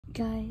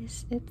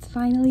Guys, it's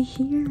finally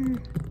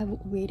here. I've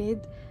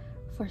waited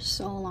for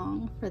so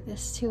long for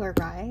this to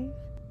arrive.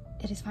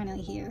 It is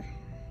finally here,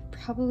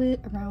 probably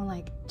around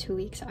like 2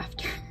 weeks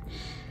after.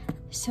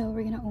 So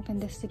we're gonna open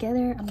this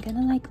together. I'm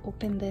gonna like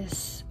open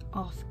this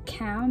off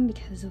cam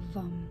because of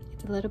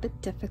it's a little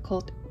bit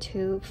difficult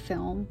to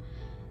film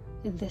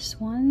this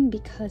one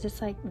because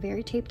it's like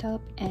very taped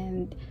up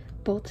and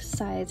both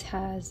sides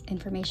has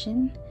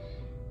information,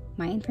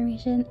 my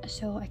information,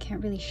 so I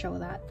can't really show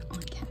that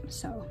on cam.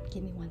 So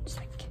give me 1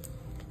 sec.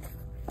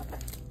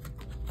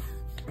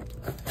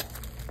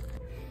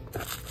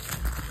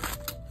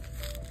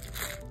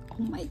 Oh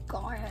my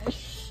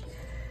gosh,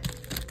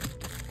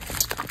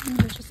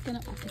 we're just gonna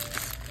open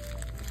this.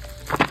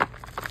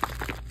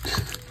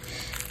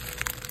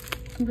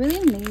 I'm really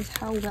amazed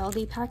how well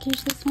they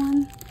packaged this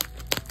one.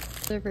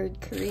 Delivered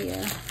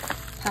Korea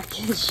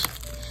package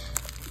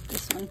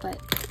this one, but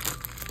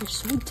they're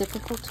so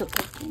difficult to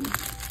open.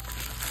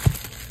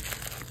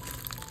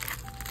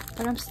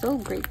 But I'm still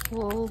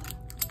grateful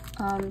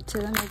to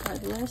them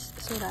regardless,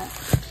 so that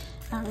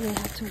I don't really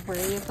have to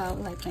worry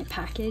about like my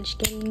package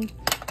getting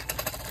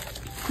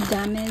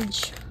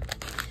damaged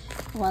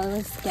while it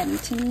was getting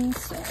to me.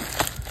 So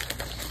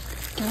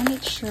I'm gonna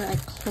make sure I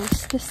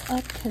close this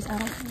up because I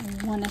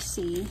don't want to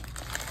see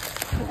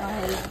what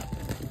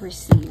I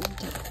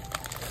received.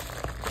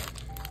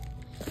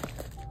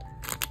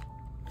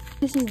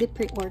 This is the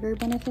pre-order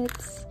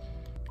benefits.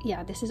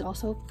 Yeah, this is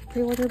also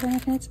pre-order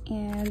benefits,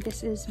 and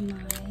this is my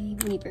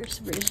Weverse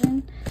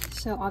version.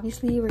 So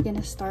obviously we're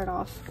gonna start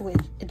off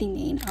with the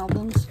main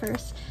albums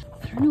first.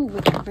 I don't know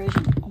which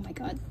version. Oh my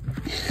god.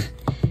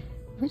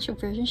 Which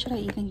version should I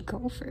even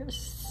go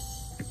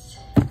first?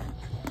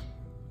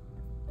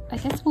 I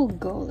guess we'll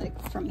go like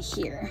from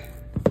here.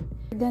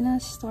 We're gonna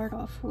start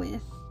off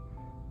with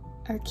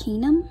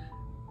Arcanum.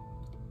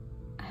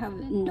 I have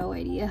no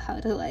idea how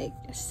to like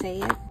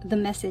say it. The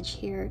message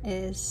here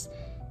is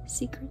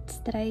secrets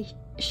that I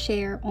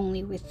share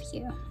only with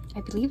you.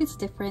 I believe it's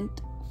different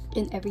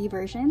in every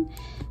version,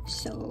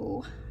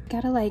 so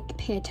gotta like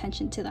pay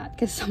attention to that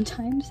because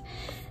sometimes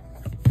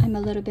I'm a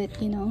little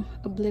bit, you know,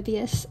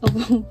 oblivious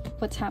of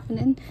what's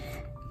happening.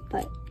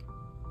 But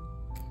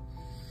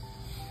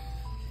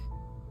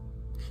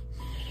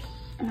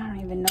I don't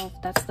even know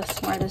if that's the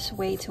smartest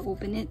way to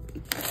open it.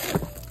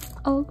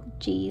 Oh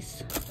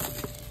geez.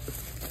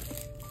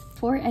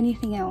 For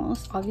anything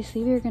else,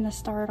 obviously we're gonna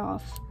start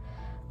off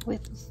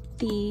with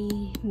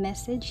the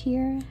message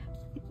here.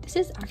 This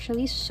is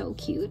actually so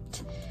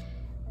cute.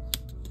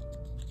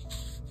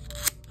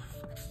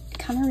 It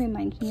kind of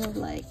reminds me of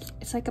like,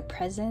 it's like a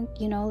present,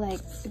 you know, like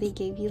they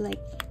gave you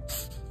like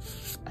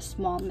a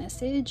small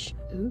message.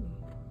 Ooh.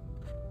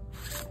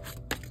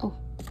 Oh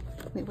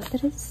wait, what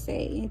did it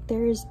say?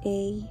 There's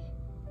a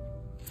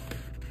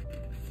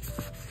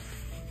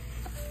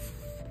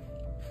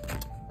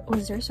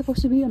was there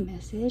supposed to be a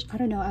message? I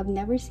don't know. I've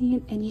never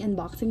seen any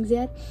unboxings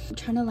yet. I'm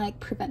trying to like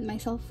prevent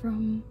myself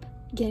from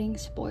getting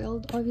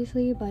spoiled,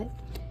 obviously, but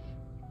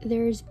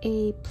there's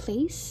a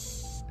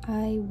place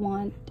I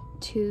want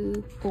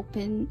to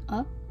open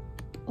up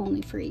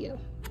only for you.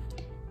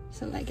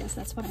 So I guess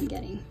that's what I'm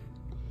getting.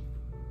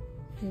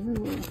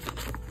 Ooh,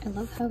 I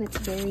love how it's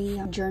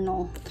very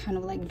journal, kind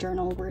of like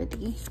journal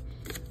worthy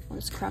or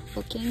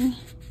scrapbooking.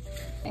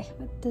 Okay,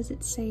 what does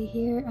it say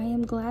here? I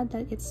am glad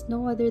that it's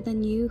no other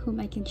than you whom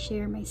I can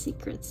share my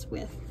secrets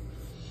with.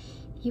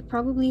 You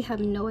probably have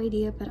no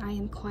idea, but I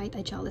am quite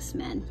a jealous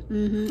man.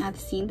 I've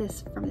seen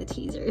this from the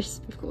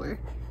teasers before.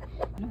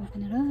 I'm gonna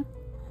open it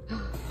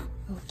up.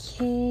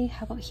 Okay,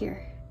 how about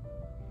here?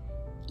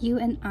 You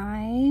and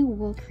I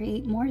will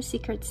create more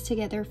secrets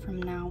together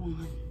from now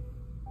on.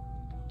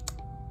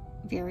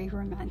 Very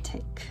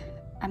romantic.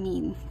 I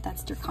mean,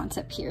 that's their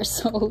concept here,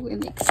 so it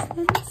makes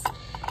sense.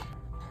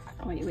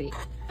 Oh, wait,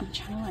 I'm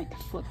trying to like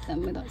flip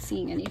them without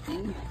seeing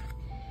anything.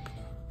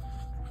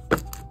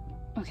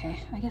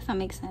 Okay, I guess that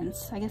makes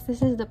sense. I guess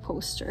this is the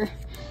poster.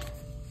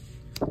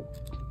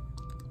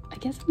 I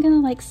guess I'm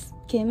gonna like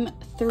skim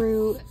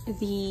through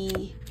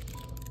the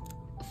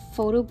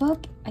photo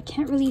book. I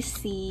can't really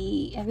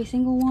see every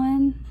single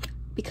one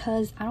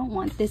because I don't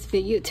want this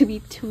video to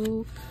be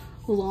too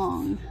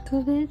long.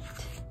 Of it.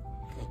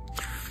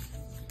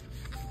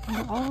 And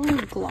they're all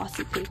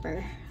glossy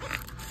paper.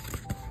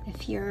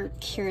 If you're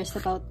curious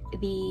about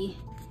the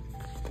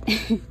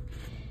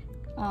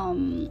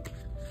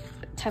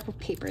type of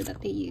paper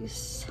that they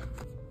use.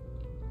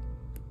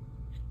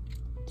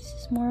 This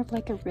is more of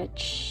like a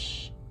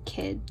rich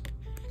kid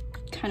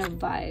kind of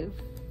vibe.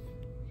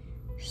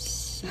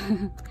 So,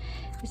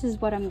 this is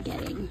what I'm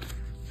getting.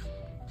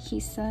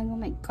 Heesung, oh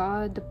my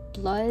god, the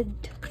blood.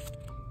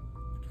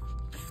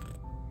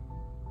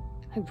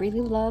 I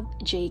really love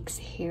Jake's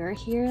hair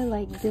here,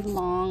 like the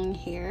long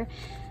hair.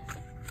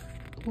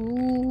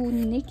 Ooh,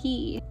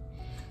 Nikki.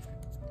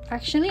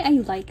 Actually, I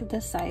like the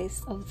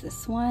size of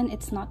this one.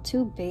 It's not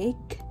too big,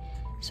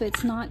 so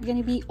it's not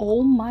gonna be,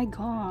 oh my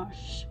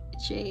gosh,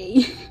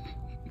 Jay.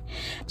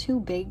 Too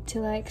big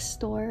to like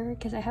store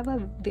because I have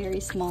a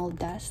very small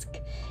desk,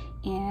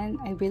 and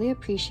I really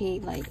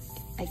appreciate like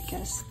I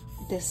guess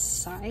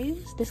this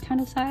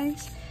kind of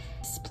size.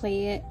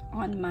 Display it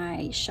on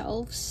my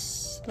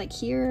shelves, like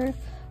here,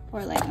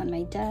 or like on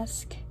my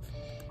desk.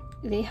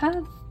 They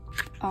have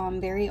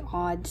very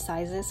odd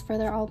sizes for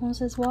their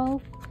albums as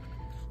well.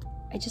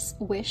 I just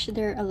wish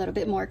they're a little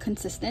bit more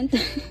consistent.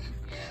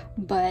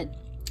 But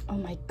oh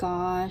my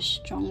gosh,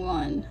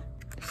 Jongwon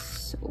is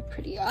so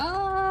pretty.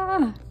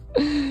 Ah,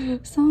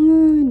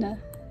 Sunghoon,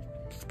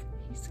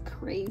 he's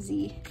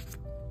crazy.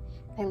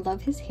 I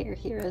love his hair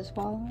here as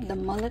well. The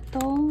mullet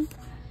though.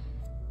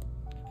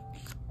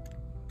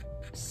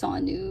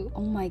 Sonu,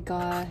 oh my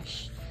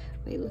gosh.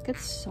 Wait, look at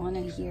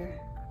Sonu here.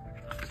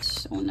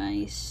 So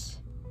nice.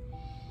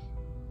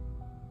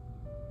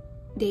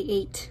 Day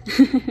 8.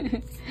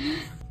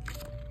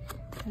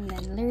 And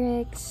then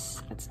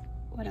lyrics.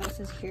 What else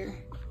is here?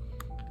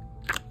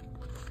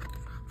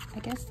 I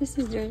guess this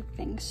is their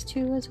things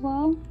too as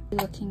well.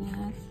 Looking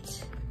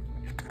at,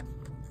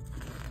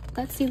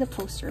 let's see the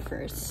poster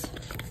first.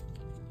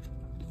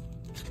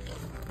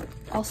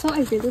 Also,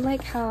 I really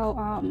like how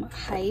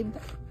HYBE,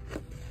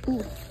 ooh,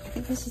 I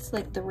think this is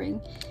like the ring.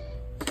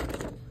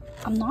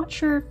 I'm not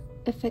sure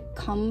if it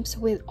comes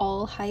with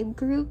all HYBE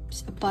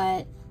groups,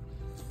 but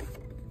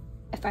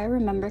if I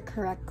remember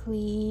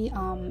correctly,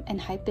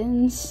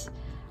 ENHYPEN's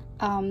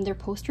their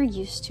poster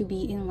used to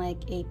be in like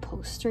a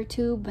poster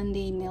tube when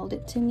they mailed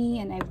it to me,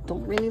 and I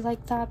don't really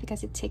like that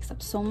because it takes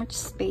up so much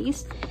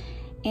space,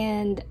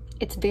 and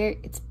it's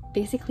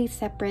basically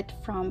separate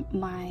from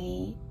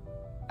my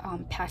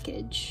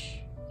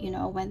package, you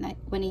know, when I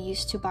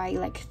used to buy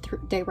like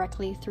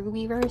directly through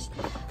Weavers,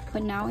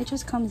 but now it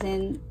just comes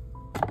in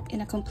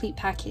a complete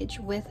package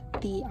with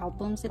the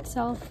albums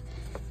itself,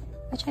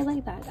 which I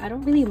like that. I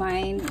don't really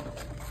mind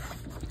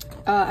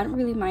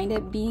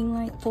it being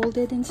like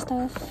folded and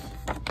stuff.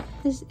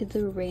 This is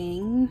the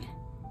ring.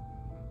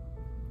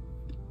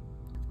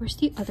 Where's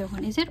the other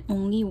one? Is it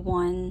only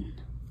one?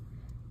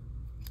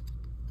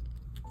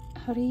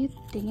 How do you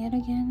ding it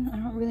again? I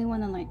don't really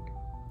want to like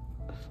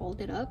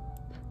fold it up.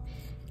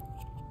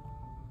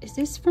 Is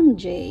this from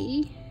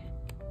Jay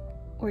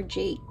or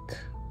Jake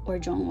or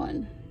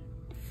Jongwon?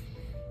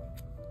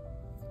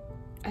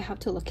 I have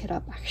to look it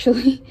up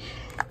actually.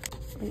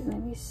 Wait,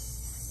 let me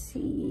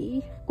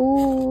see.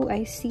 Oh,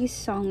 I see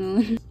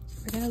Sunghoon.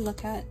 We're gonna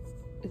look at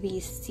the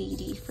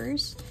CD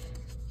first.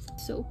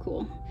 So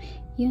cool.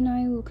 You and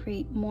I will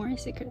create more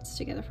secrets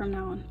together from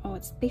now on. Oh,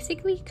 it's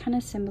basically kind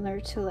of similar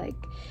to like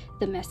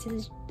the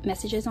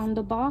messages on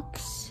the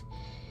box.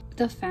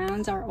 The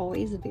fans are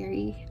always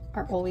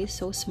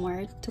so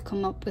smart to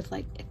come up with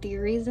like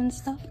theories and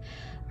stuff.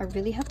 I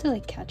really have to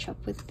like catch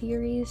up with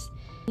theories.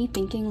 Me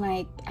thinking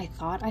like I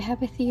thought I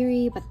have a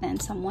theory, but then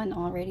someone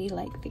already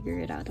like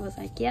figured it out. I was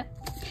like,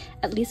 yep,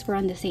 at least we're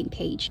on the same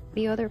page.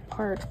 The other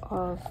part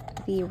of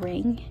the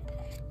ring,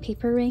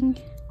 paper ring,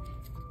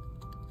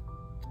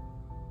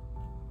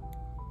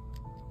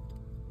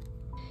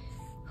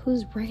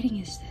 whose writing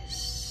is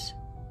this?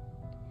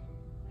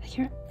 I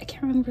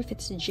can't remember if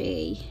it's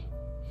J,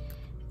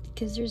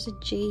 because there's a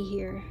J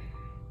here.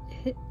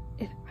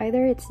 If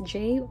either it's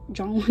Jay,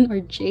 Jongwon, or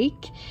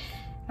Jake,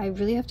 I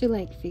really have to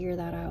like figure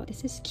that out.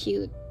 This is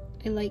cute.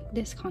 I like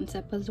this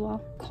concept as well.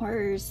 Of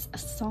course, a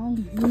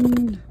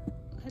Sunghoon.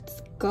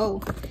 Let's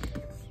go.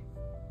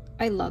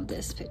 I love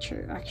this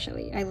picture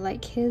actually. I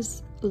like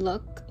his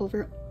look,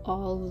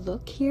 overall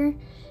look here,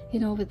 you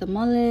know, with the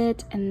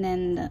mullet and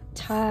then the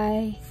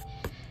tie.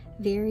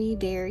 Very,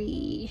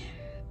 very,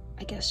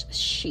 I guess,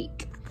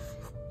 chic.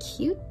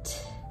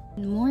 Cute.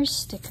 More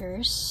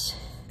stickers.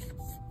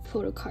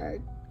 Photo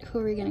card. Who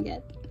are we gonna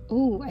get?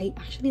 Oh, I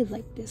actually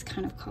like this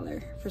kind of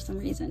color for some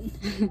reason.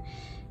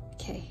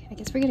 Okay, I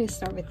guess we're gonna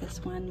start with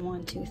this one.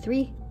 1, 2,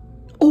 3.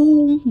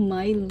 Oh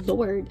my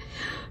lord,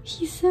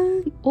 he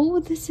sang. Oh,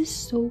 this is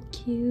so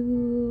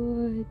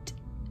cute.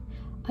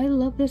 I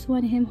love this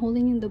one, him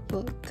holding in the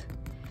book.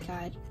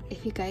 God,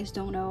 if you guys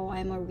don't know,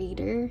 I'm a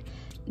reader.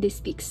 This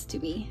speaks to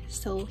me.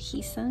 So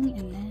he sung,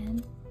 and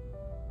then,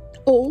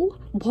 oh,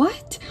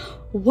 what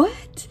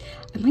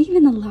am I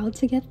even allowed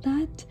to get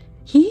that?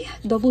 He,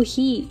 double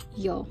he,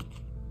 yo,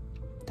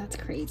 that's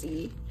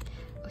crazy.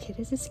 Okay,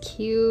 this is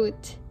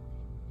cute.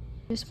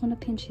 I just want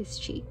to pinch his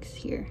cheeks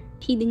here.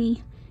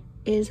 He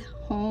is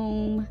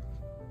home.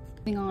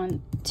 Moving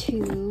on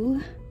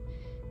to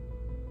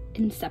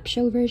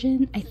Inception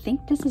version. I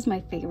think this is my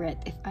favorite,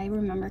 if I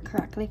remember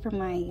correctly from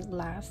my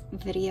last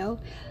video.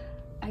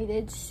 I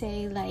did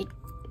say like,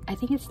 I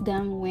think it's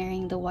them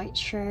wearing the white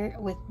shirt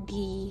with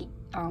the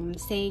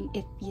saying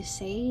if you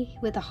say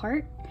with a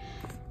heart.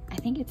 I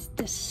think it's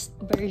this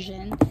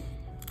version.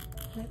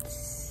 Let's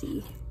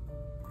see.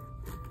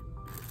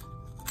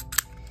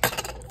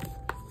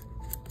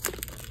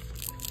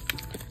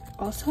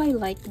 Also, I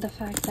like the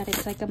fact that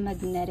it's like a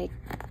magnetic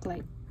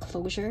like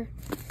closure,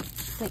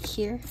 like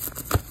here.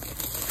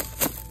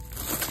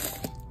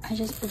 I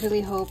just really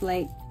hope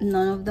like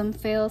none of them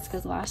fails,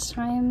 because last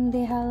time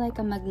they had like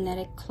a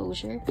magnetic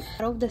closure.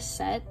 Out of the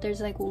set, there's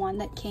like one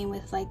that came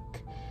with like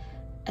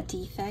a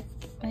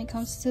defect when it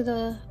comes to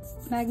the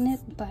magnet,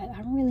 but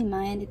I don't really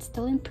mind. It's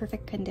still in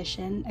perfect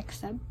condition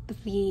except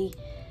the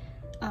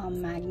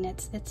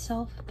magnets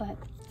itself, but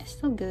it's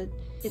still good.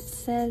 It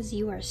says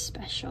you are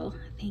special.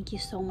 Thank you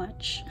so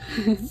much.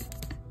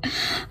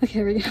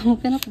 Okay, we're gonna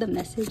open up the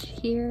message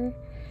here.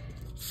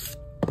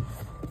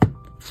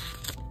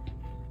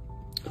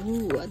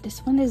 Ooh, this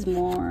one is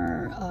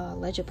more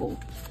legible.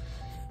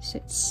 So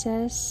it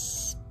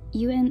says,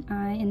 you and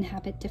I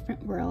inhabit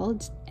different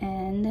worlds,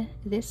 and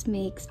this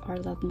makes our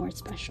love more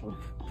special.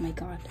 Oh my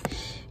god.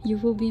 You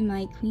will be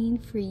my queen,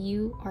 for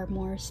you are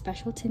more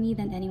special to me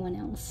than anyone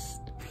else.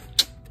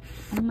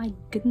 Oh my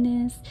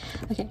goodness.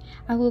 Okay,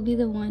 I will be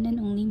the one and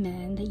only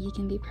man that you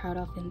can be proud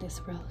of in this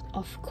world.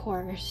 Of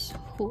course,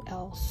 who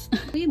else?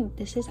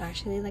 This is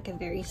actually like a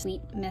very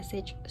sweet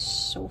message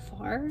so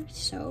far,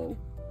 so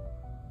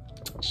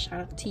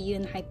shout out to you,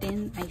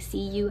 ENHYPEN. I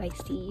see you, I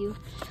see you.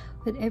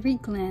 With every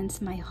glance,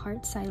 my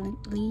heart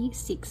silently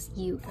seeks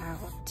you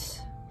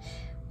out.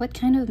 What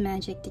kind of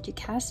magic did you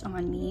cast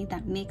on me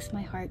that makes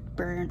my heart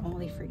burn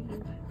only for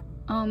you?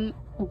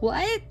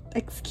 What?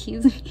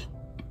 Excuse me?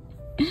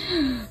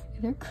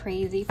 They're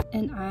crazy.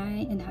 And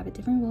I inhabit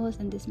different worlds,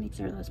 and this makes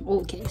our lives.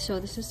 Okay, so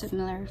this is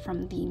similar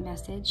from the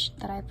message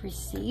that I've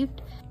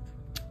received.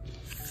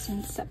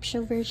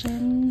 Conceptual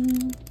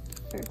version.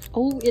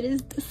 Oh, it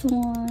is this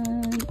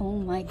one. Oh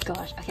my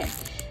gosh. Okay,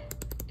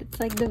 it's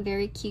like the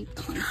very cute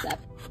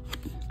concept.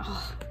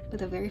 Oh, with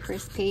the very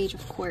first page,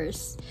 of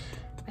course.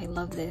 I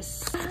love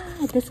this.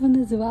 Ah, this one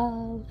as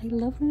well. I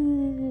love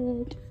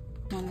it.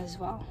 One as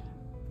well.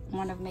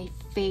 One of my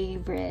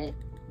favorite.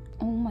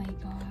 Oh my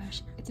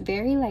gosh, it's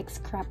very like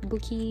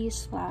scrapbooky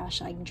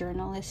slash like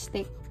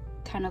journalistic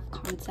kind of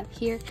concept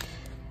here,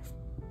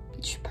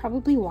 which is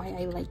probably why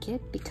I like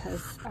it,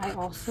 because I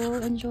also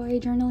enjoy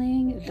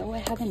journaling, though I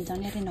haven't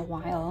done it in a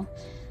while.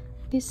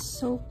 It's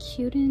so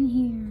cute in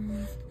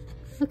here.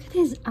 Look at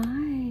his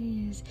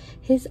eyes.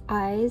 His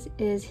eyes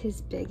is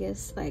his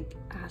biggest like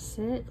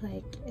asset.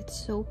 Like,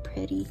 it's so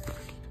pretty.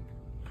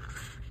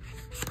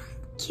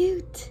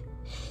 Cute.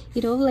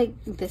 You know, like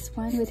this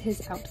one with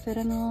his outfit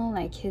and all,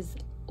 like his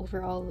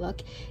overall look,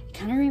 it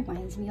kind of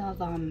reminds me of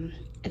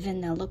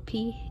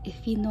Vanellope,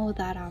 if you know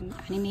that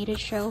animated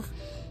show.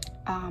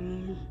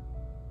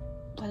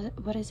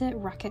 What is it,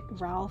 Wreck-It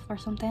Ralph or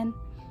something?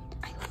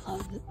 I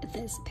love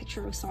this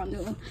picture of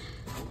Sonu.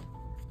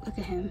 Look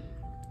at him.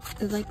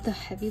 Like the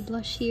heavy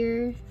blush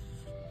here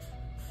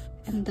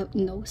and the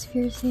nose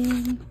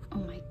piercing. Oh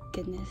my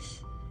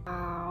goodness.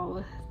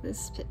 Wow,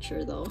 this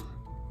picture though.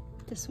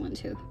 This one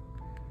too.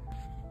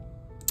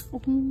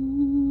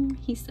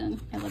 Heesung.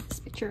 I love this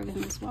picture of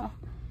him as well.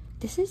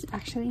 This is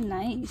actually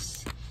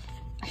nice.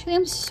 Actually,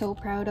 I'm so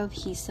proud of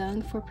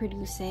Heesung for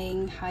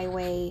producing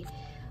Highway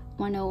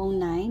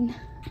 1009,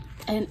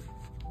 and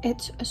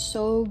it's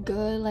so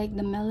good. Like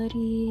the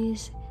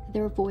melodies,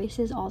 their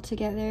voices all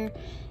together,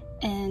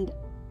 and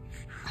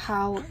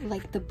how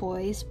like the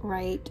boys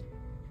write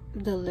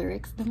the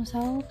lyrics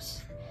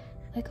themselves.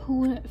 Like, who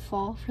wouldn't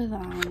fall for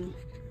them?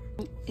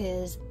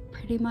 Is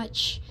pretty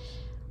much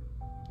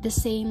the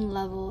same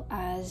level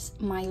as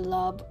my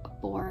love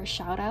for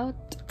Shout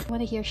Out. I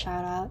want to hear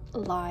Shout Out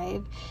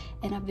live,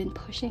 and I've been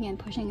pushing and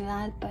pushing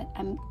that, but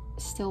I'm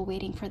still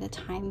waiting for the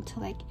time to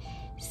like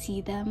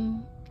see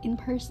them in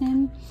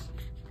person.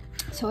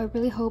 So I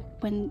really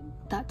hope when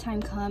that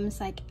time comes,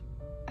 like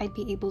I'd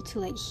be able to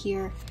like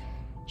hear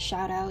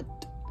Shout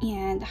Out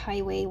and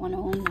Highway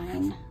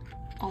 1009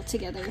 all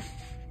together.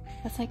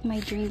 That's like my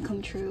dream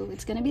come true.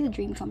 It's gonna be the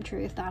dream come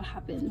true if that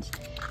happens.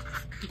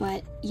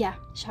 But yeah,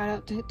 shout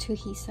out to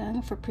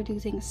Heesung for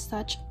producing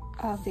such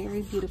a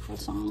very beautiful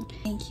song.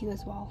 Thank you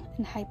as well,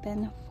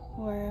 ENHYPEN,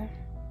 for,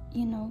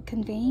 you know,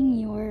 conveying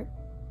your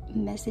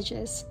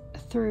messages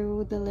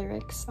through the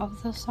lyrics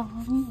of the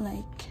song.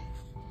 Like,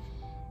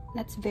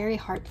 that's very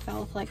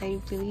heartfelt. Like, I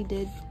really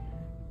did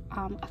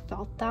I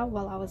felt that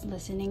while I was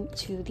listening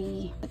to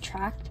the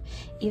track,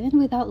 even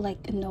without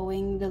like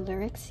knowing the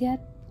lyrics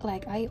yet.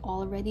 Like, I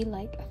already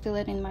like feel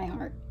it in my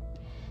heart.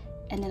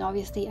 And then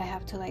obviously I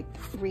have to like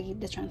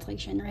read the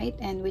translation, right?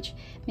 And which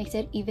makes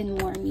it even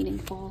more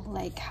meaningful,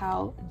 like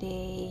how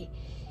they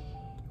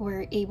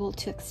were able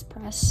to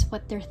express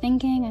what they're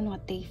thinking and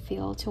what they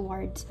feel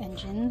towards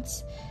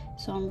Engines.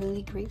 So I'm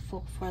really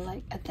grateful for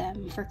like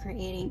them for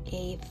creating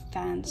a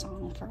fan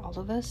song for all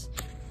of us.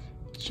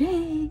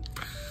 Jay!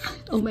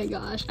 Oh my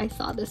gosh, I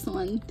saw this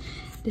one.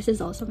 This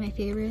is also my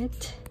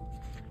favorite.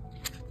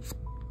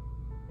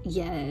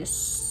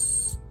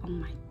 Yes. Oh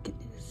my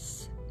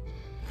goodness.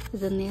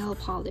 The nail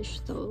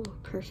polish though,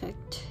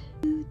 perfect.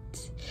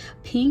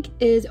 Pink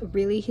is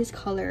really his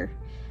color.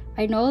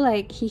 I know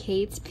like he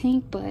hates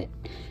pink, but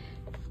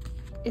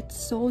it's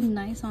so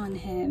nice on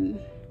him.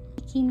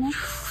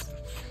 Next,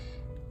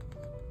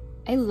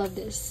 I love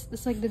this.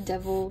 It's like the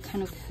devil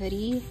kind of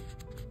hoodie.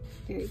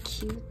 Very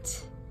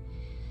cute.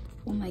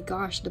 Oh my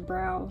gosh, the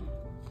brow.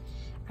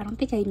 I don't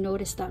think I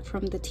noticed that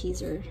from the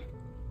teaser.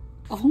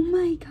 Oh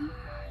my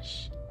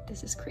gosh,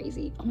 this is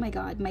crazy. Oh my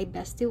god, my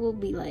bestie will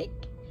be like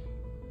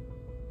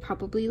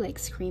probably like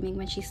screaming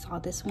when she saw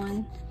this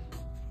one.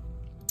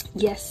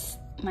 Yes,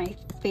 my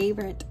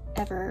favorite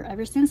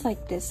ever since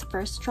like this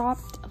first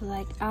dropped. I was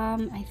like,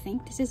 I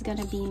think this is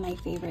gonna be my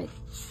favorite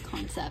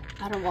concept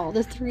out of all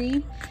the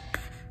three,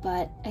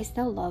 but I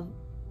still love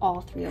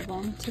all three of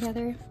them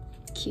together.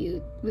 It's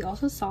cute. We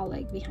also saw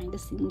like behind the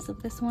scenes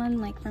of this one,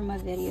 like from a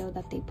video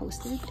that they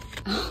posted.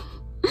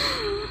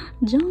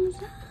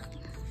 Jongsan,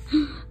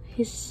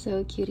 he's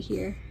so cute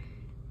here.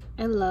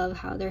 I love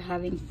how they're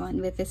having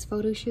fun with this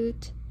photo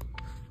shoot.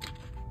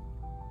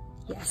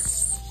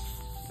 Yes,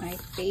 my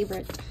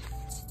favorite.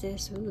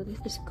 This. Ooh,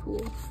 this is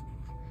cool.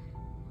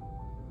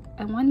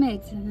 I want my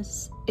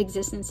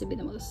existence to be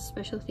the most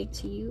special thing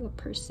to you, a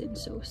person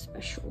so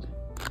special.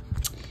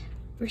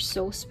 We're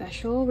so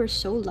special. We're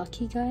so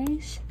lucky,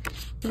 guys.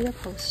 Look at the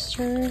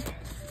poster.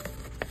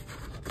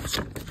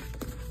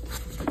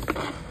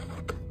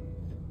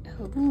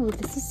 Oh,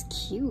 this is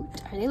cute.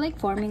 Are they like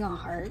forming a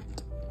heart?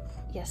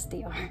 Yes,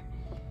 they are.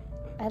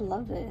 I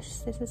love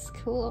this. This is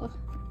cool.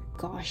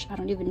 Gosh, I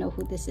don't even know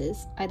who this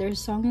is. Either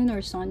Songyun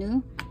or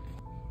Sonu.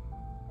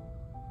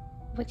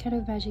 What kind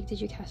of magic did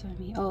you cast on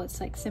me? Oh,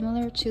 it's like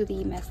similar to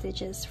the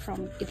messages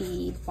from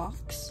the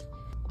box.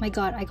 Oh my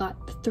god, I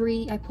got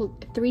three. I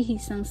pulled 3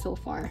 Heesun so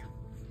far.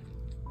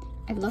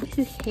 I love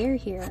his hair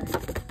here.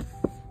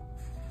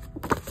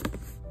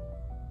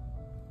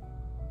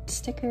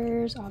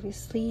 Stickers,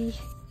 obviously.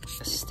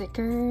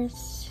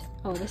 Stickers.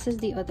 Oh, this is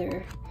the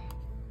other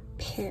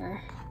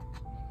pair.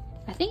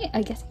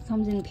 I guess it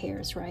comes in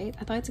pairs, right?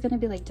 I thought it's gonna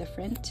be like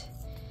different.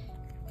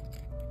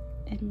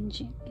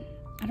 Engene.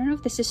 I don't know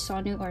if this is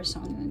Sonu or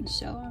Songyun,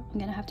 so I'm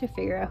gonna have to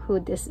figure out who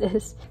this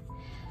is.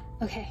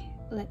 Okay,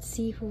 let's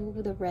see who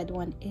the red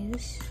one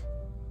is.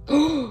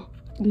 Oh,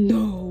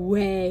 no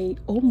way.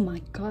 Oh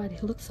my god, he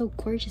looks so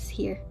gorgeous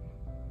here.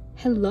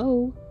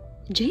 Hello,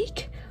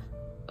 Jake?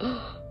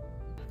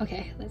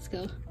 Okay, let's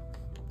go.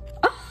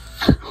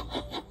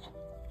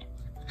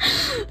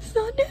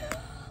 Sonu.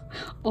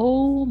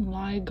 Oh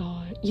my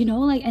god. You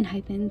know, like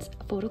ENHYPEN's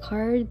photo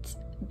cards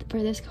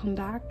for this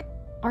comeback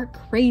are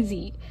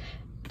crazy.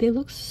 They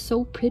look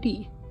so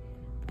pretty.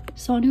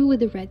 Sonu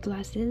with the red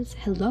glasses.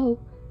 Hello.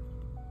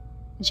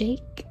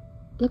 Jake.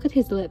 Look at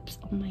his lips.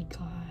 Oh my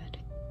god.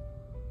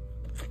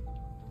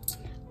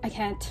 I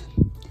can't.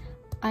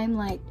 I'm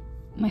like,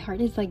 my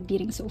heart is like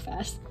beating so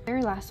fast.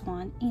 Their last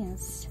one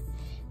is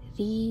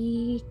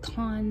the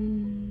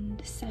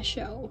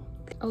concession.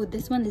 Oh,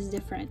 this one is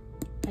different.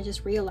 I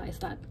just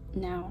realized that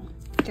now.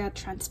 Got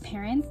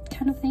transparent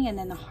kind of thing and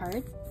then the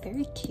heart.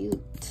 Very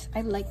cute.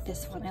 I like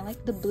this one. I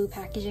like the blue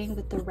packaging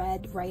with the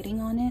red writing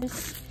on it,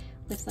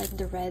 with like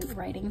the red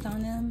writings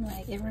on them.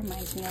 Like, it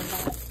reminds me of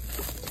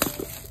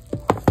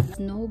that.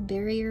 No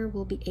barrier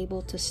will be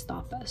able to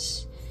stop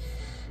us.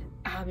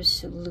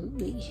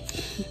 Absolutely.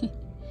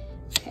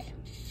 Okay,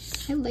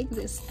 I like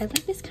this. I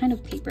like this kind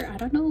of paper. I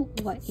don't know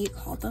what you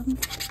call them,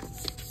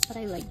 but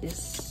I like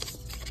this.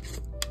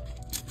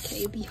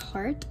 Okay, the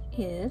heart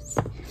is,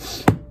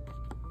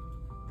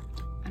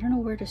 I don't know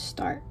where to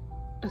start.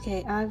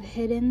 Okay, I've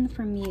hidden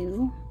from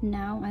you.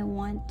 Now I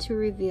want to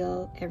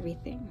reveal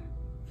everything.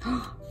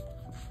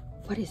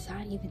 What does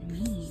that even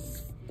mean?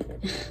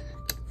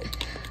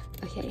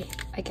 Okay,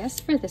 I guess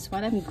for this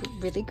one, I'm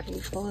really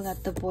grateful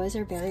that the boys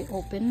are very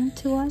open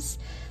to us.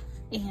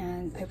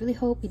 And I really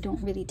hope we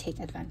don't really take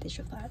advantage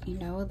of that. You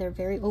know, they're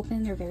very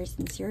open, they're very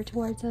sincere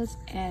towards us.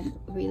 And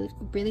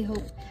really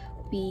hope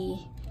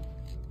we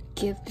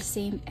give the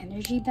same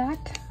energy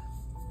back.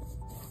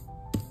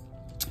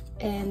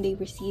 And they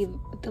receive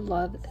the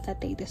love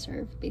that they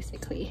deserve,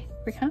 basically.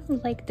 We're kind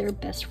of like their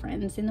best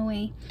friends in a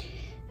way.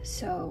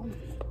 So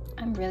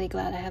I'm really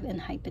glad I have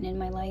ENHYPEN in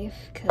my life,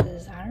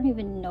 because I don't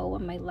even know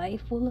what my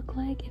life will look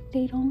like if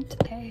they don't.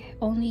 Okay,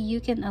 only you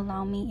can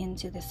allow me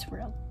into this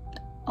world.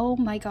 Oh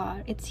my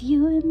god, it's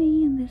you and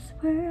me in this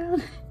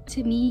world.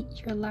 To me,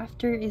 your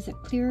laughter is a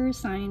clearer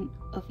sign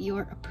of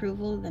your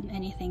approval than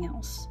anything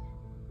else.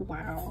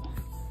 Wow.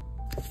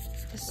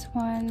 This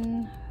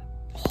one,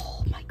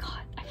 oh my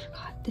god, I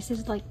forgot. This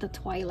is like the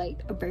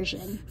Twilight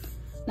version.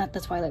 Not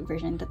the Twilight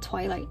version, the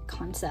Twilight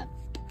concept.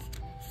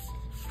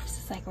 This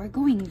is like, we're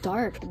going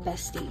dark,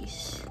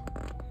 besties.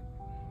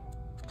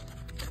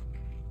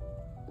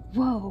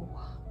 Whoa,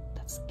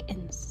 that's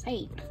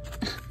insane.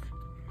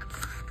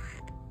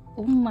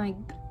 Oh my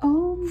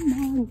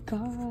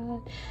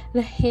god,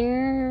 the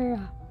hair.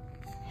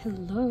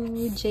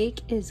 Hello,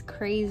 Jake is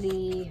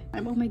crazy.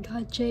 Oh my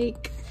god,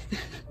 Jake.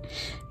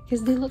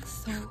 Because they look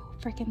so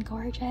freaking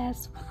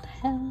gorgeous. What the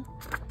hell?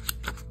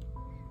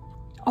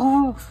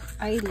 Oh,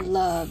 I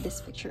love this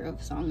picture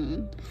of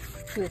Songyun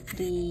with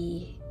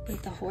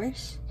the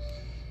horse.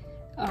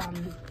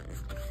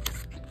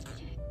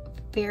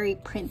 Very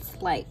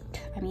prince-like.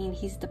 I mean,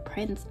 he's the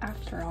prince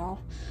after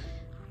all.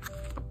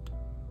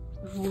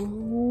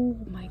 Oh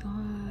my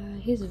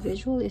god, his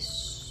visual is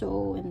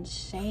so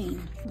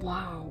insane.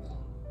 Wow,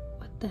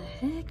 what the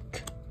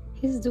heck?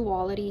 His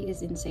duality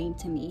is insane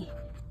to me.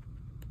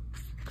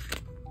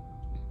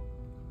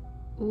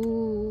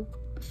 Ooh,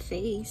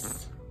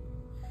 face.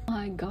 Oh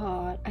my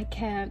god, I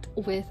can't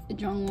with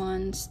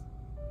Jongwon's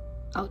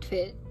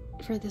outfit.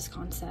 for this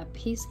concept.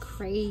 He's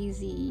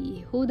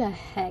crazy. Who the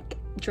heck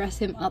dressed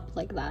him up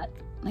like that?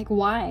 Like,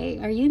 why?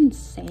 Are you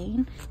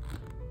insane?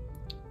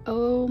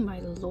 Oh my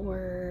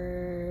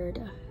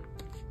lord.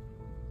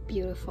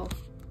 Beautiful.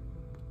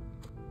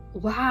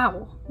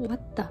 Wow.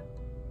 What the?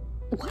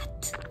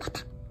 What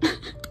the?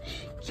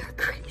 You're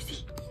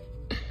crazy.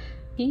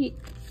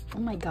 Oh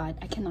my god,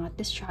 I cannot.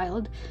 This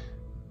child.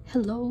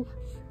 Hello.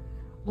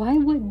 Why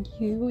would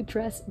you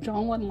dress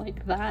Jongwon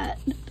like that?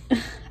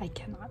 I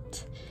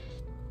cannot.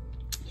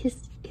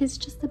 He's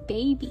just a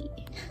baby.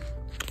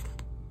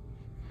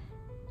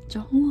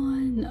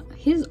 Jongwon,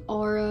 his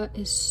aura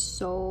is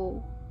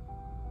so,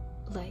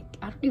 like,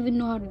 I don't even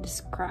know how to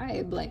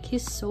describe. Like,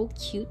 he's so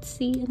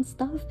cutesy and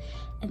stuff,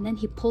 and then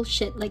he pulls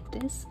shit like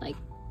this. Like,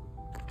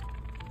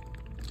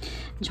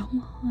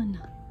 Jongwon.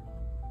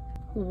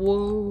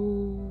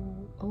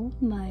 Whoa. Oh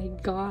my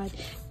god.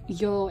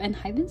 Yo, and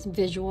ENHYPEN's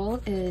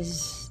visual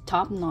is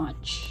top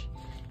notch.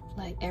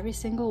 Like, every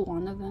single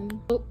one of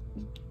them. Oh,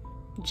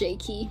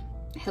 Jakey.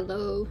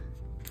 Hello.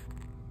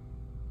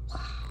 Wow.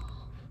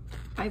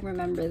 I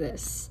remember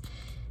this.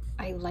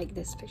 I like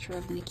this picture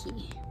of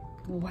Nikki.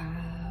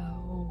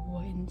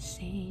 Wow.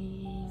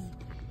 Insane.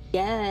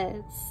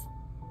 Yes.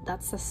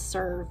 That's a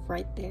serve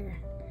right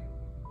there.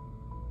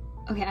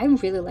 Okay, I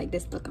really like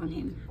this look on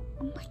him.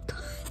 Oh my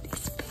god.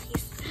 His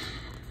face.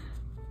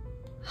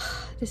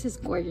 This is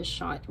gorgeous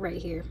shot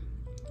right here.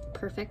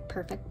 Perfect,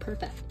 perfect,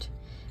 perfect.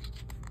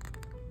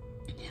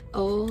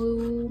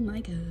 Oh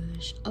my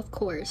gosh. Of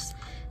course,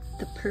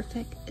 the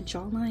perfect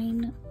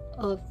jawline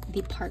of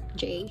the Park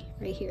J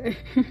right here.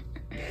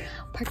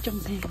 Park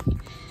Jong-sang.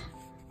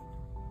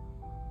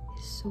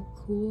 It's so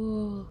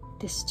cool.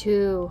 This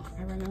too.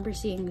 I remember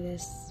seeing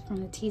this from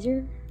the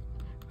teaser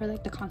or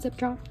like the concept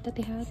drop that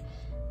they had.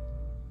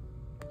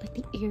 Like,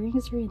 the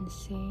earrings are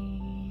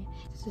insane.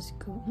 This is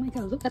cool. Oh my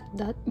god, look at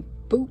that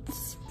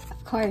boots.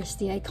 Of course,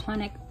 the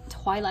iconic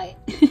Twilight.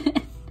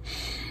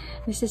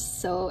 This is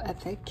so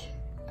epic.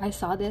 I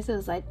saw this, I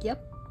was like,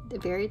 yep, the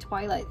very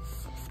Twilight.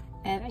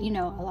 And you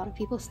know, a lot of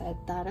people said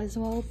that as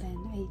well, and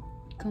I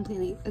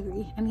completely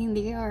agree. I mean,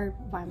 they are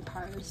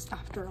vampires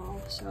after all,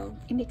 so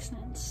it makes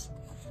sense.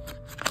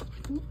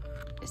 Ooh,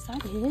 is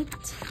that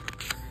it?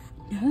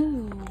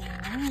 No,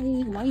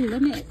 why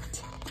limit?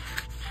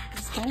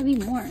 There's gotta be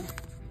more.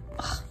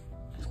 Ugh,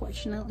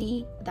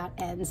 unfortunately, that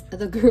ends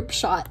the group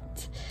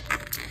shot.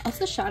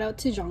 Also, shout out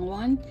to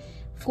Jongwon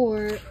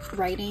for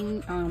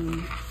writing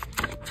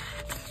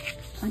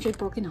 100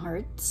 Broken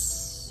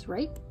Hearts,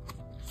 right?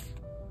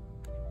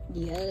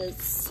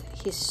 Yes,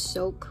 he's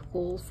so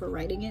cool for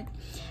writing it.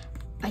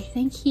 I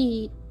think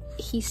he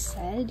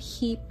said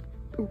he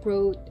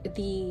wrote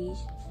the,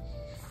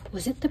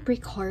 was it the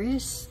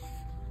pre-chorus?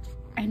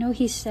 I know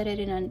he said it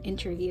in an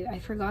interview. I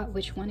forgot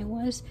which one it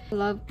was. I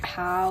love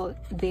how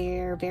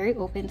they're very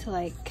open to,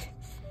 like,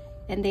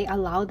 and they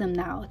allow them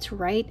now to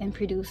write and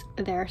produce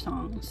their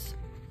songs,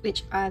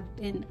 which I've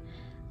been,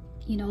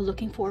 you know,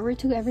 looking forward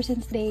to ever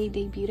since they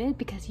debuted,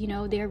 because, you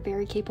know, they're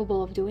very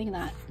capable of doing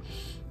that.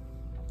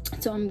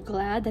 So I'm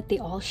glad that they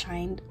all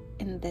shined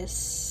in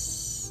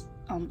this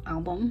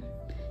album,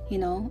 you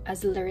know,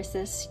 as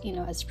lyricists, you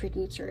know, as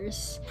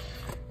producers,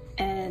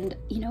 and,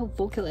 you know,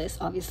 vocalists,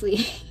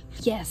 obviously.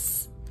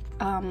 Yes,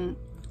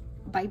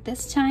 by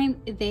this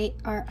time they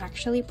are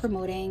actually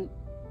promoting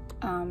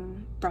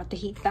Brought the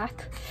Heat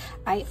Back.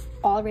 I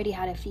already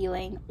had a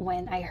feeling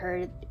when I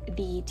heard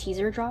the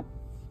teaser drop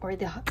or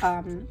the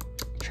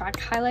track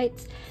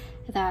highlights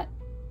that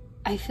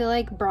I feel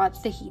like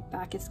Brought the Heat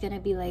Back is gonna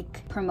be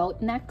like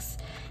promote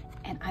next,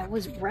 and I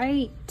was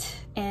right.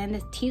 And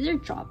the teaser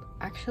dropped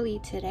actually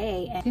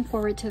today, and looking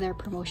forward to their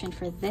promotion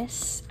for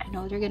this. I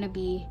know they're gonna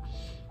be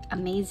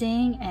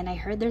amazing, and I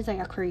heard there's like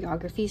a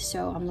choreography,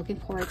 so I'm looking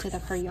forward to the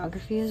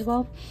choreography as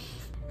well.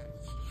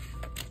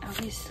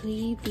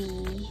 Obviously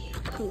the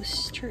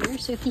poster.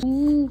 So if you,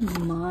 oh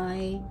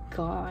my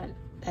god,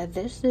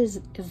 this is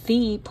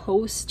the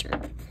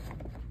poster.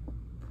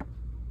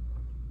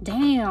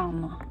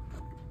 Damn,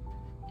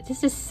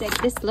 this is sick.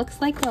 This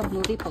looks like a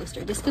movie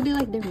poster. This could be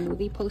like their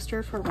movie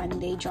poster for when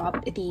they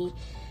dropped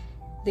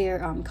their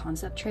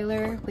concept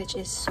trailer, which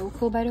is so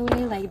cool, by the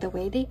way. Like, the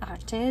way they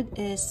acted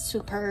is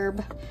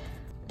superb.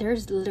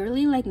 There's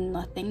literally like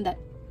nothing that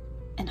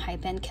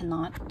ENHYPEN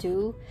cannot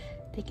do.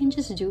 They can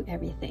just do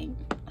everything,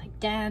 like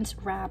dance,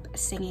 rap,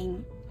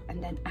 singing,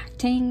 and then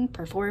acting,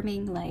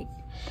 performing. Like,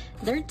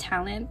 their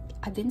talent,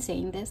 I've been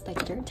saying this,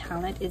 like, their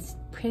talent is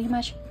pretty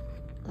much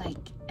like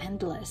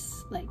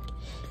endless. Like,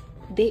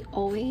 they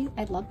always,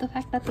 I love the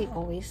fact that they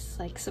always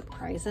like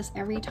surprise us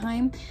every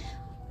time.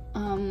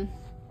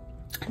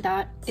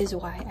 That is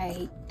why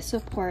I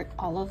support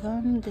all of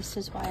them. This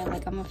is why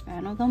I'm a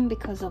fan of them,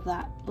 because of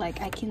that.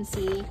 Like, I can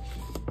see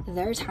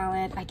their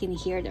talent, I can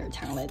hear their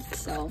talent.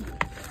 So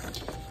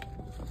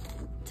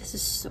this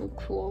is so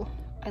cool.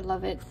 I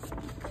love it.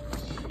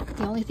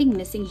 The only thing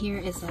missing here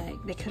is like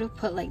they could have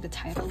put like the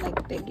title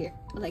like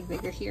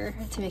bigger here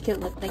to make it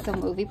look like a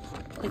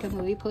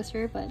movie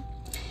poster, but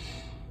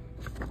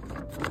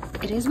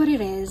it is what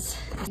it is.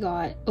 We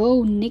got,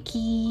 oh,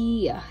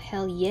 Nikki,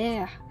 hell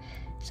yeah.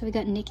 So we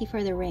got Nikki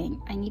for the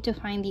ring. I need to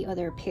find the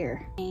other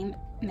pair. Same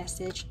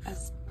message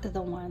as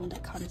the one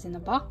that comes in the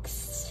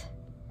box.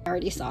 I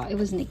already saw it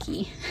was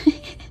Nikki.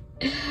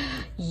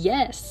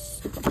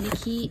 Yes,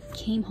 Nikki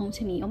came home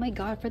to me. Oh my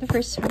god, for the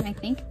first time, I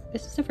think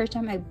this is the first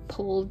time I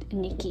pulled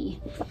Nikki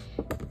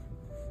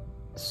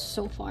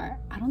so far.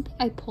 I don't think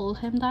I pulled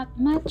him that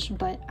much,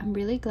 but I'm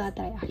really glad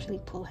that I actually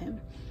pulled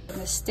him.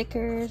 The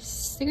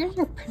stickers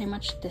are pretty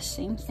much the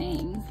same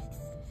thing.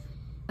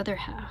 Other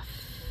half,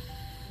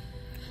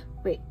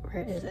 wait,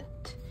 where is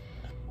it?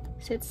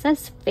 So it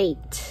says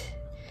Fate.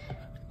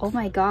 Oh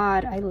my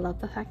god, I love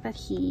the fact that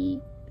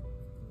he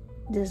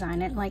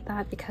designed it like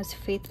that, because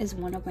Fate is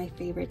one of my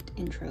favorite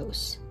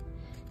intros.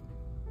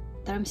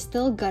 That I'm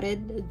still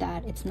gutted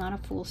that it's not a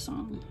full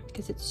song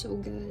because it's so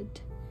good.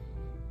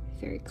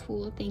 Very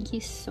cool. Thank you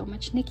so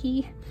much,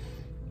 Nikki.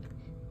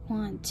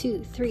 1,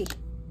 2, 3.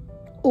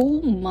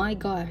 Oh my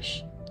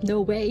gosh, no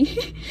way.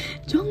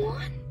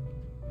 Jongwon.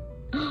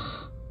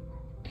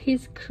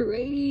 He's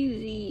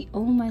crazy.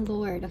 Oh my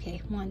lord.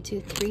 Okay, 1,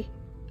 2, 3.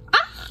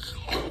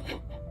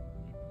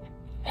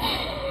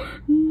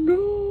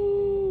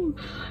 No,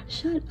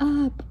 shut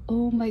up.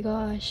 Oh my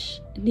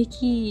gosh,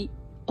 Nikki.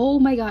 Oh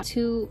my god,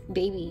 2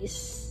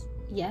 babies.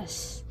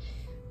 Yes,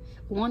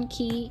 1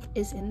 key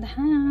is in the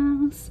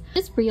house.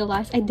 Just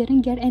realized I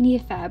didn't get any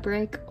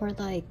fabric or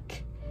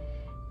like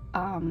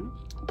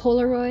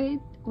Polaroid,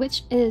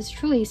 which is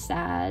truly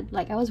sad.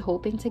 Like I was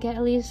hoping to get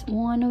at least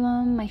one of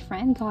them. My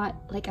friend got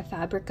like a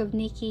fabric of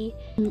Nikki.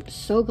 I'm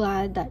so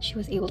glad that she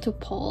was able to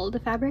pull the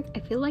fabric. I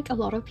feel like a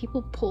lot of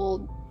people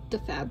pulled the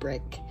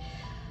fabric.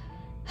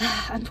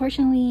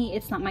 Unfortunately,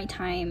 it's not my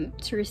time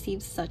to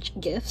receive such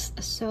gifts,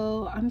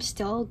 so I'm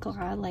still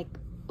glad like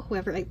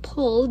whoever I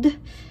pulled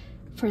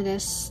for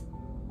this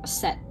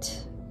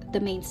set, the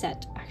main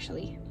set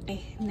actually.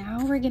 Okay,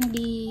 now we're gonna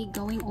be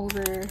going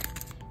over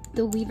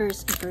the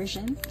Weaver's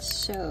version,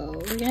 so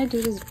we're gonna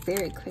do this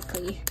very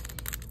quickly.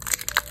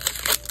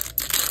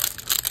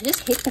 I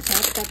just hate the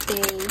fact that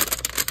they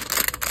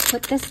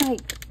put this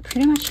like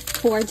pretty much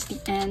towards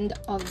the end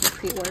of the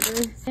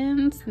pre-order.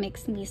 It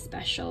makes me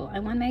special. I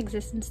want my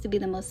existence to be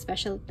the most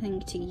special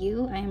thing to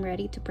you. I am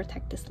ready to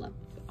protect this love.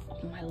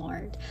 Oh my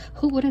lord,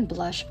 who wouldn't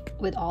blush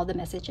with all the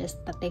messages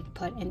that they've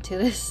put into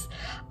this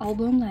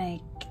album?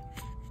 Like,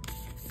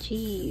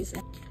 jeez.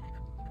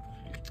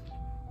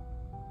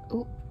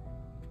 Oh,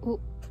 oh,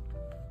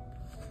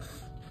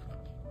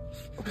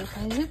 wait,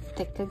 why is it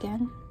thick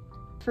again?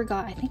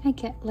 Forgot. I think I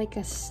get like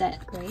a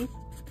set, right?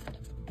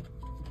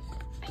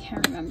 I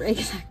can't remember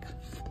exactly.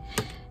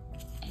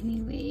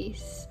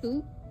 Anyways,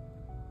 ooh.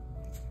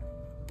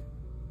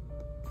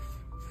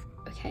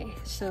 Okay,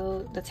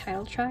 so the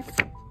title track,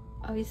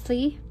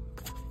 obviously,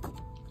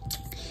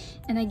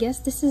 and I guess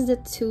this is the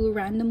 2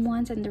 random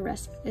ones and the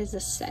rest is a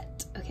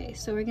set. Okay,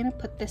 so we're gonna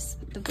put this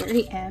at the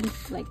very end,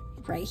 like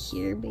right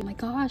here. Oh my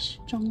gosh,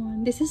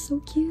 Jongwon, this is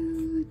so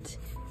cute.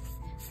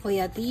 Oh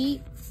yeah,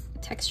 the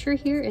texture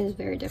here is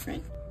very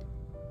different.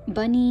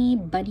 Bunny,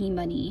 bunny,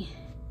 bunny.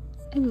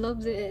 I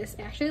love this.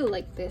 I actually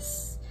like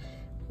this.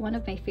 One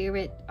of my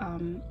favorite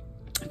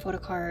photo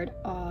card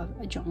of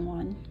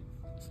Jongwon.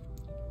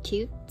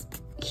 Cute.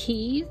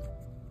 He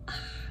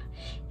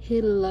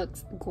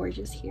looks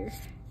gorgeous here.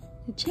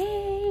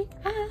 Jay,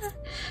 I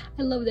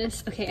love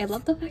this. Okay, I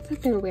love the fact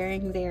that they're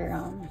wearing their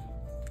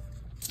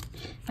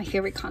my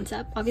favorite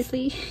concept,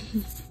 obviously.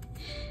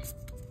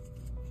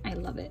 I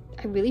love it.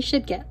 I really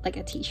should get like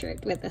a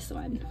t-shirt with this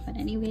one. But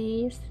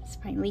anyways, it's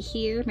finally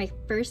here. My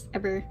first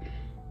ever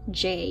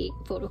Jay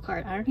photo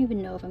card. I don't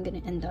even know if I'm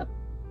gonna end up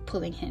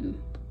pulling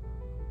him.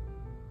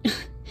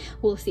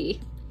 We'll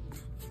see.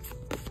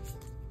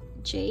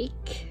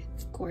 Jake,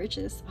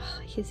 gorgeous. Oh,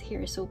 his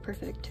hair is so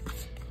perfect.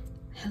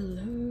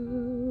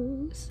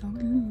 Hello,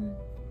 Song.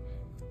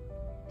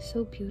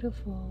 So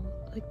beautiful.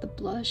 Like the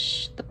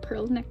blush, the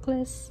pearl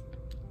necklace.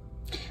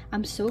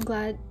 I'm so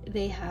glad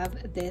they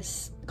have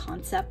this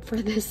concept for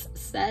this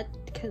set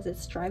because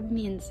it's driving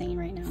me insane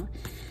right now.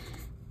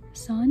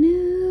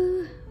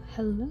 Sonu,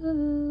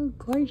 hello,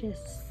 gorgeous.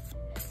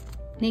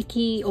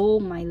 Nikki, oh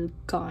my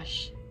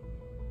gosh,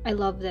 I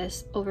love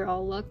this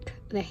overall look.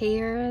 The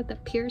hair, the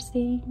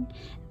piercing,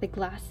 the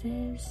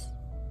glasses,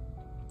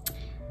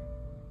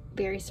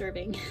 very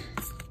serving.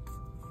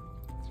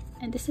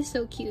 And this is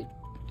so cute.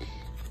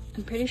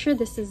 I'm pretty sure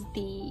this is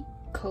the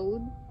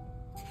code,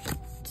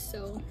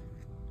 so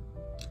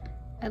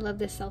I love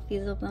the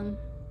selfies of them.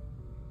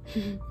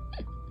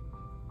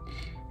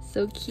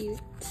 So cute.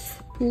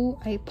 Who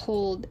I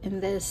pulled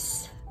in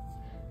this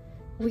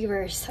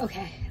Weavers?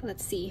 Okay,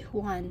 let's see.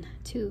 1,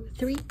 2,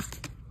 3.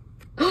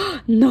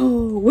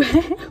 No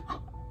way.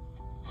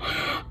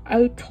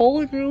 I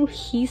told you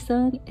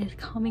Heesung is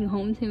coming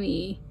home to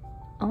me.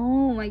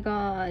 Oh my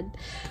god.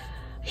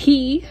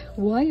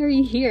 Why are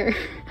you here?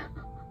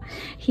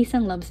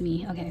 Heesung loves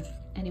me. Okay,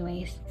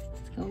 anyways,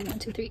 let's go. 1,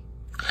 2, 3.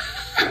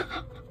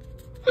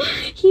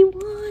 He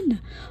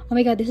won. Oh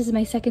my god, this is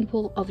my second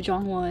pull of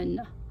Jongwon.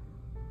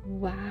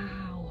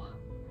 Wow.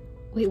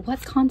 Wait,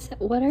 what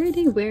concept? What are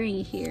they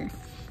wearing here?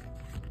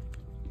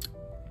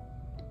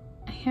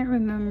 I can't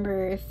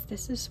remember if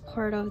this is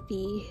part of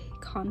the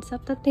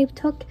concept that they've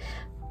took,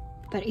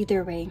 but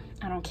either way,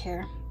 I don't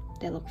care.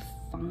 They look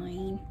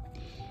fine.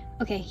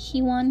 Okay,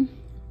 he won.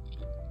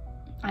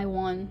 I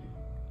won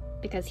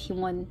because he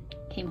won,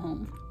 came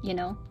home, you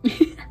know?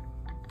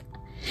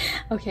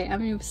 Okay,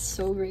 I'm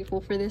so grateful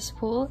for this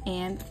poll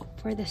and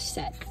for the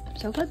set. I'm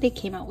so glad they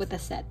came out with a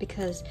set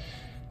because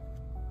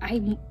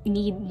I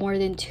need more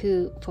than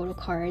 2 photo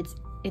cards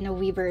in a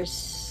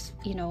Weverse,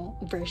 you know,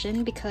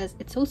 version because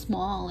it's so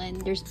small and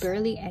there's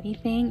barely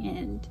anything.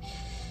 And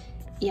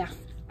yeah,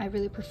 I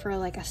really prefer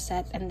like a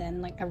set and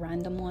then like a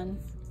random one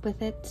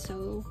with it.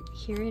 So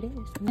here it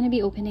is. I'm gonna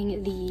be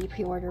opening the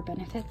pre-order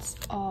benefits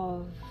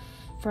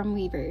from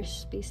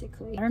Weverse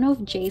basically. I don't know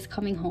if Jay's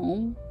coming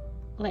home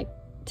like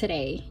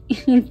today.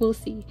 We'll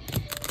see.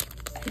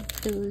 I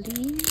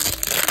believe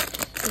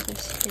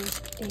this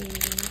is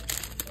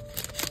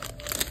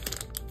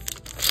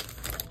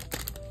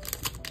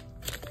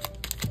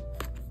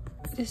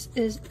this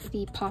is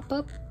the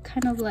pop-up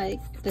kind of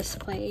like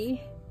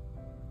display.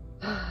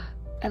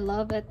 I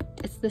love it.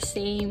 It's the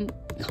same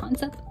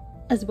concept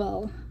as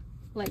well.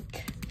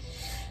 Like,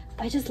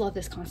 I just love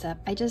this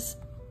concept. I just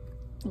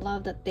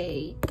love that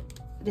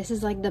this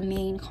is like the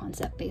main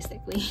concept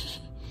basically.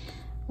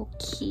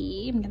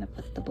 Okay, I'm gonna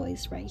put the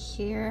boys right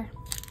here.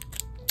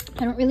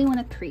 I don't really want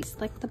to crease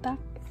like the back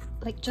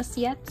like just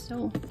yet,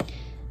 so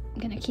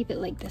I'm gonna keep it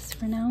like this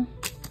for now.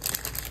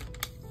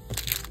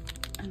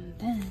 And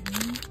then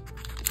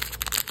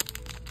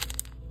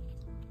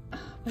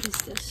what is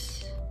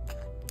this?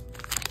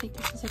 I think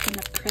this is like an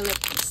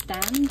acrylic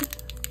stand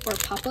or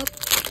pop-up,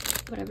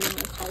 whatever you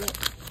want to call it.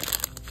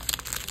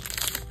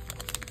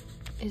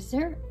 Is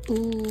there?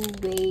 Ooh,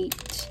 wait,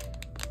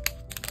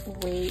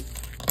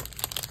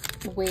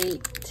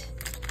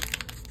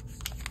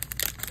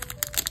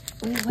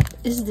 what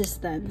is this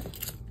then?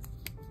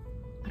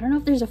 I don't know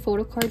if there's a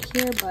photo card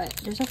here, but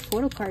there's a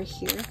photo card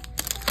here.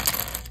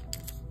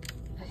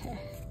 Okay,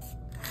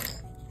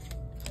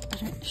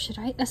 should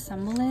I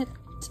assemble it?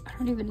 I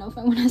don't even know if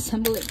I want to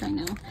assemble it right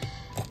now,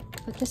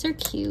 but these are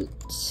cute.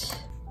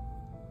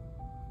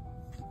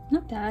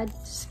 Not bad,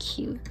 it's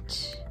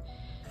cute.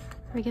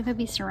 We're gonna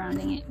be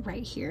surrounding it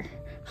right here.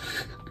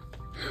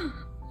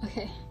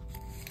 Okay.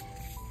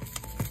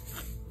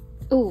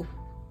 Oh,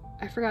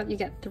 I forgot you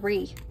get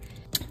 3.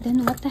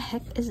 Then what the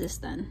heck is this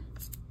then?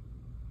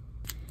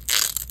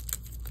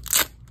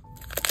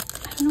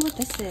 I don't know what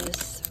this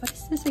is. What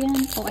is this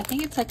again? Oh, I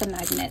think it's like a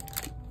magnet.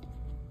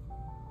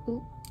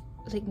 Ooh,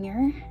 like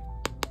mirror?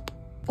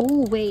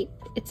 Oh wait,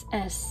 it's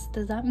S.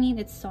 Does that mean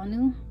it's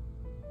Sonu?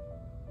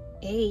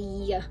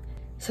 Hey,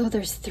 so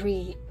there's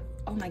 3.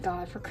 Oh my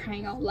god, for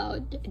crying out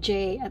loud.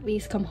 Jay, at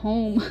least come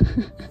home.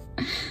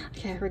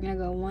 Okay, we're gonna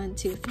go 1,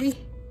 2, 3.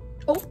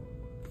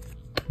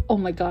 Oh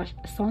my gosh,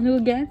 Sonu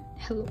again?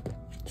 Hello,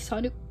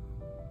 Sonu.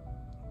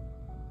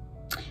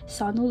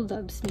 Sonu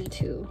loves me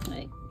too.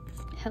 Like,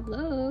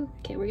 hello.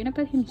 Okay, we're gonna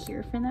put him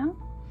here for now.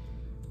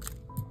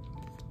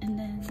 And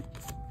then,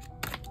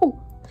 oh,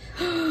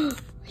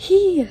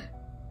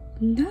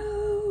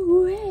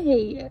 no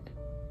way.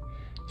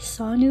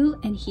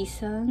 Sonu and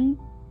Heesung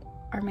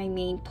are my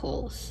main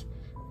pulls.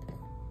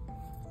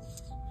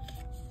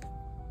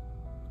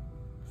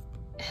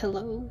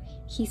 Hello,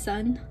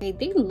 Heesung. Okay,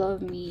 they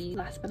love me.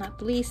 Last but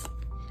not least,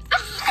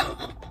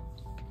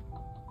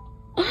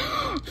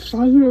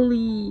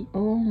 finally!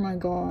 Oh my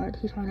god,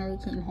 he finally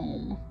came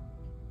home.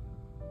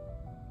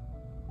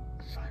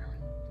 Finally.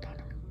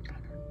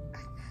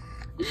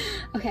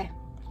 Okay,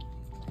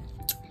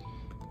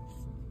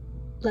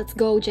 let's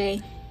go,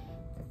 Jay.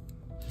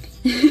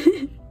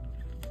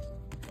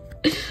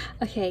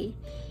 Okay,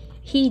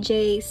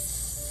 Jay's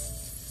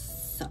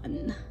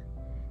son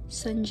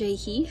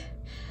Jae.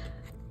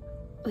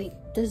 Wait,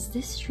 does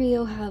this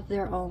trio have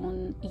their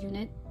own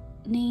unit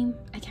name?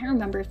 I can't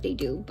remember if they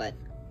do, but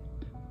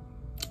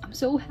I'm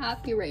so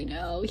happy right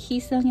now.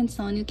 Heesung and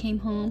Sonu came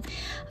home.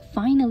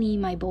 Finally,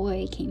 my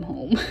boy came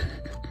home.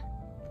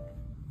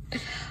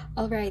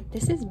 Alright,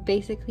 this is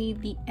basically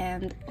the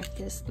end of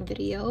this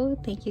video.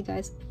 Thank you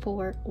guys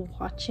for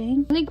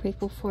watching. I'm really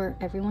grateful for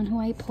everyone who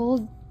I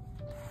pulled.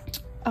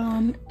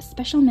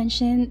 Special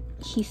mention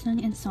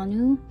Heesung and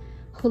Sonu,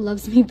 who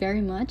loves me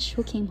very much,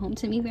 who came home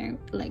to me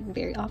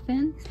very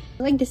often.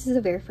 Like, this is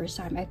the very first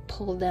time I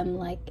pulled them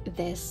like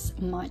this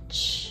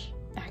much,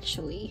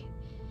 actually.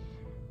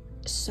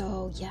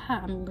 So yeah,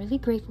 I'm really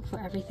grateful for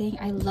everything.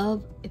 I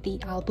love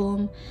the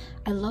album.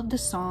 I love the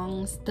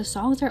songs. The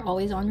songs are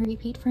always on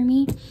repeat for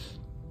me.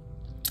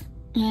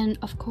 And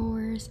of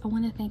course, I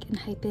want to thank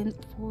ENHYPEN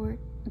for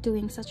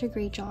doing such a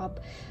great job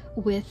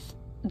with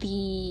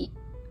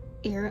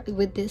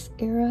this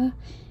era.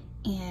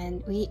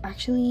 And we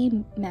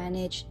actually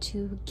managed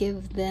to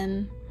give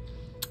them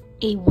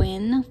a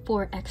win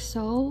for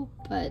EXO,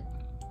 but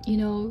you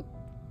know,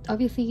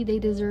 obviously they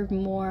deserve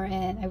more,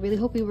 and I really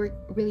hope we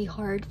worked really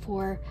hard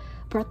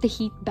brought the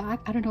heat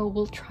back. I don't know,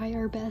 we'll try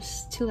our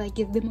best to like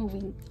give them a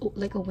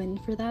win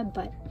for that,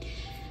 but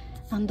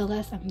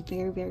nonetheless, I'm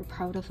very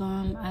proud of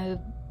them. I'm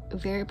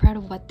very proud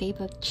of what they've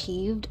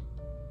achieved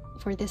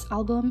for this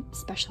album,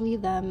 especially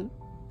them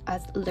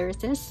as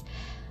lyricists.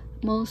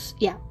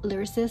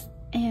 Lyricists,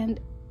 and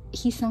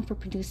he's known for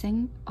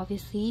producing,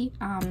 obviously.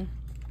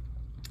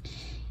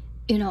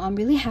 You know, I'm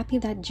really happy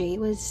that Jay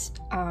was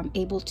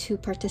able to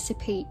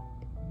participate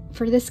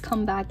for this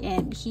comeback,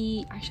 and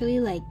he actually,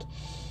 like,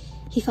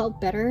 he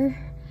felt better,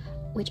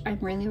 which I'm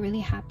really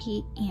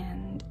happy,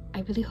 and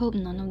I really hope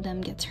none of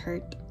them gets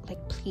hurt.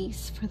 Like,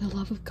 please, for the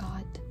love of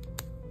God,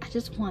 I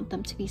just want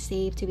them to be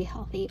safe, to be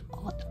healthy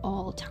at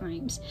all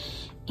times.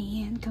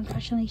 And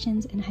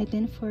congratulations,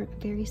 ENHYPEN, for a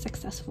very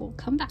successful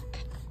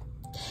comeback.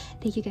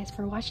 Thank you guys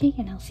for watching,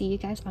 and I'll see you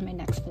guys on my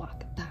next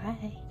vlog.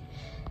 Bye.